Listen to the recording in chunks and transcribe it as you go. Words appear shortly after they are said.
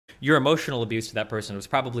your emotional abuse to that person was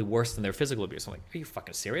probably worse than their physical abuse. I'm like, are you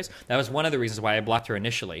fucking serious? That was one of the reasons why I blocked her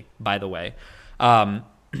initially, by the way. I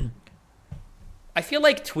feel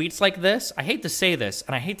like tweets like this, I hate to say this,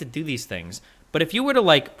 and I hate to do these things, but if you were to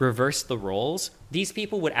like reverse the roles, these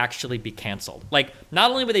people would actually be canceled. Like,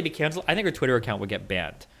 not only would they be canceled, I think her Twitter account would get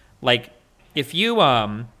banned. Like, if you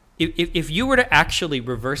if you were to actually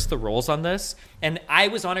reverse the roles on this, and I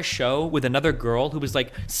was on a show with another girl who was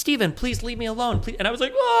like, Steven, please leave me alone, please. And I was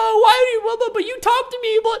like, oh, why do you, but you talk to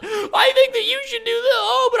me, but I think that you should do this.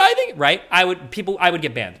 Oh, but I think, right? I would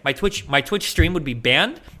get banned. My Twitch stream would be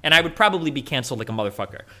banned, and I would probably be canceled like a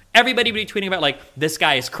motherfucker. Everybody would be tweeting about like, this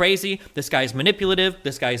guy is crazy, this guy is manipulative,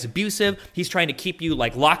 this guy is abusive, he's trying to keep you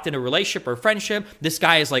like locked in a relationship or friendship, this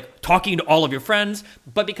guy is like talking to all of your friends.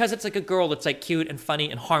 But because it's like a girl that's like cute and funny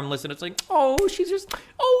and harmless, and it's like, oh, she's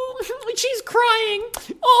crying.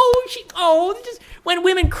 Just when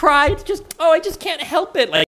women cry, it's just, oh, I just can't help it. Like,